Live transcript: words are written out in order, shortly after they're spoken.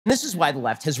This is why the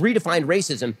left has redefined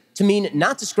racism to mean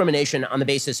not discrimination on the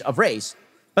basis of race,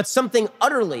 but something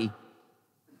utterly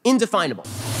indefinable.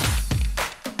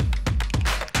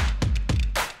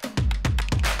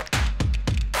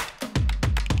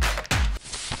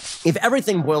 If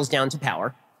everything boils down to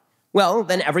power, well,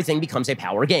 then everything becomes a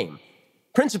power game.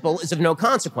 Principle is of no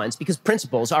consequence because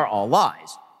principles are all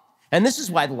lies. And this is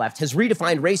why the left has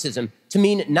redefined racism to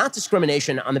mean not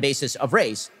discrimination on the basis of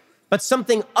race, but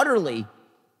something utterly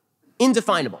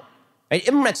indefinable. Right?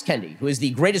 Ibram X. Kendi, who is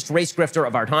the greatest race grifter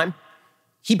of our time,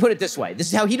 he put it this way.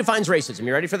 This is how he defines racism.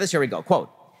 You ready for this? Here we go. Quote,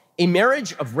 a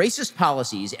marriage of racist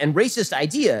policies and racist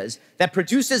ideas that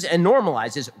produces and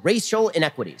normalizes racial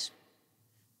inequities.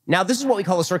 Now, this is what we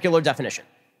call a circular definition,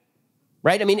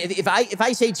 right? I mean, if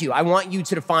I say to you, I want you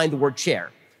to define the word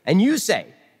chair, and you say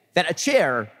that a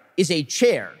chair is a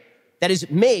chair that is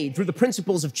made through the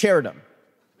principles of chairdom,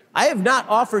 I have not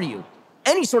offered you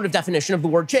any sort of definition of the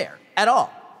word chair at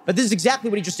all. But this is exactly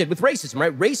what he just did with racism,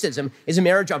 right? Racism is a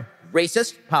marriage of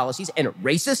racist policies and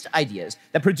racist ideas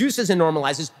that produces and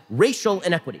normalizes racial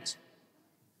inequities.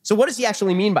 So what does he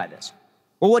actually mean by this?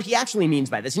 Well, what he actually means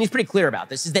by this, and he's pretty clear about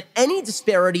this, is that any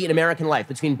disparity in American life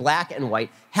between black and white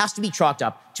has to be chalked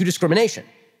up to discrimination.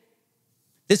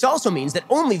 This also means that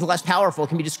only the less powerful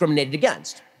can be discriminated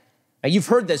against. Now, you've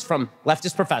heard this from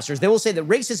leftist professors. They will say that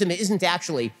racism isn't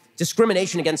actually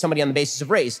discrimination against somebody on the basis of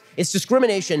race. It's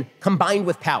discrimination combined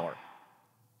with power.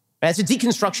 That's a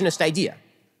deconstructionist idea,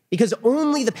 because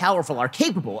only the powerful are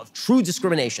capable of true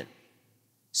discrimination.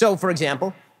 So, for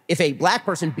example, if a black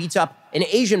person beats up an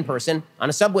Asian person on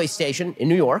a subway station in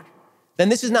New York, then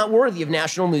this is not worthy of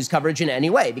national news coverage in any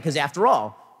way, because after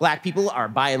all, black people are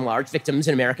by and large victims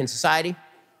in American society.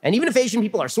 And even if Asian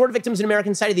people are sort of victims in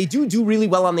American society, they do really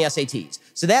well on the SATs.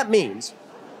 So that means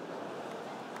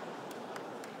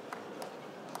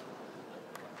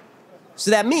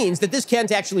that this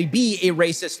can't actually be a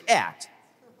racist act,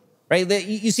 right?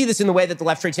 You see this in the way that the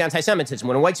left treats anti-Semitism.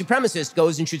 When a white supremacist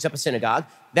goes and shoots up a synagogue,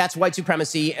 that's white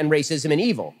supremacy and racism and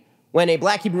evil. When a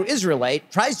black Hebrew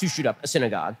Israelite tries to shoot up a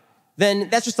synagogue, then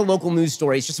that's just a local news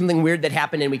story. It's just something weird that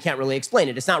happened and we can't really explain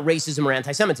it. It's not racism or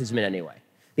anti-Semitism in any way.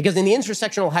 Because in the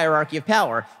intersectional hierarchy of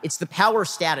power, it's the power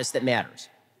status that matters.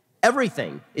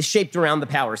 Everything is shaped around the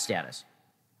power status.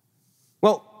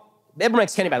 Well, Ibram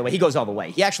X. Kendi, by the way, he goes all the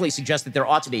way. He actually suggests that there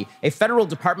ought to be a federal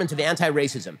department of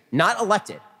anti-racism, not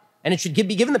elected, and it should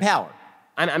be given the power.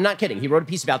 I'm not kidding. He wrote a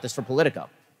piece about this for Politico.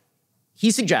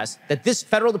 He suggests that this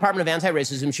federal department of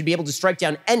anti-racism should be able to strike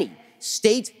down any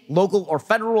state, local, or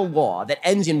federal law that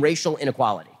ends in racial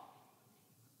inequality.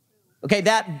 Okay,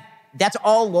 that's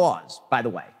all laws, by the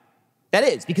way. That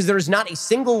is, because there is not a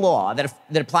single law that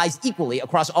applies equally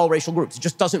across all racial groups. It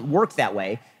just doesn't work that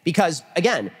way because,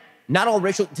 again, not all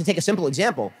racial, to take a simple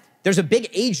example, there's a big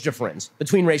age difference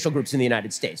between racial groups in the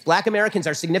United States. Black Americans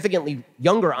are significantly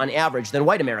younger on average than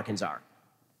white Americans are.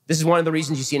 This is one of the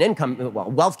reasons you see an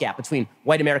wealth gap between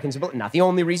white Americans and not the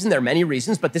only reason, there are many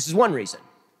reasons, but this is one reason.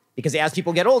 Because as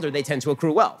people get older, they tend to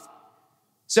accrue wealth.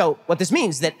 So what this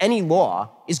means is that any law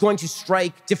is going to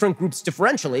strike different groups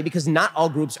differentially because not all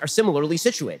groups are similarly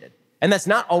situated. And that's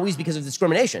not always because of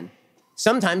discrimination.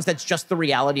 Sometimes that's just the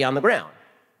reality on the ground.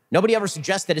 Nobody ever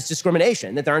suggests that it's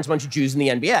discrimination, that there aren't a bunch of Jews in the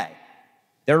NBA.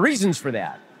 There are reasons for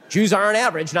that. Jews are on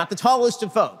average not the tallest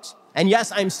of folks. And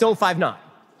yes, I'm still 5'9",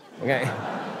 okay?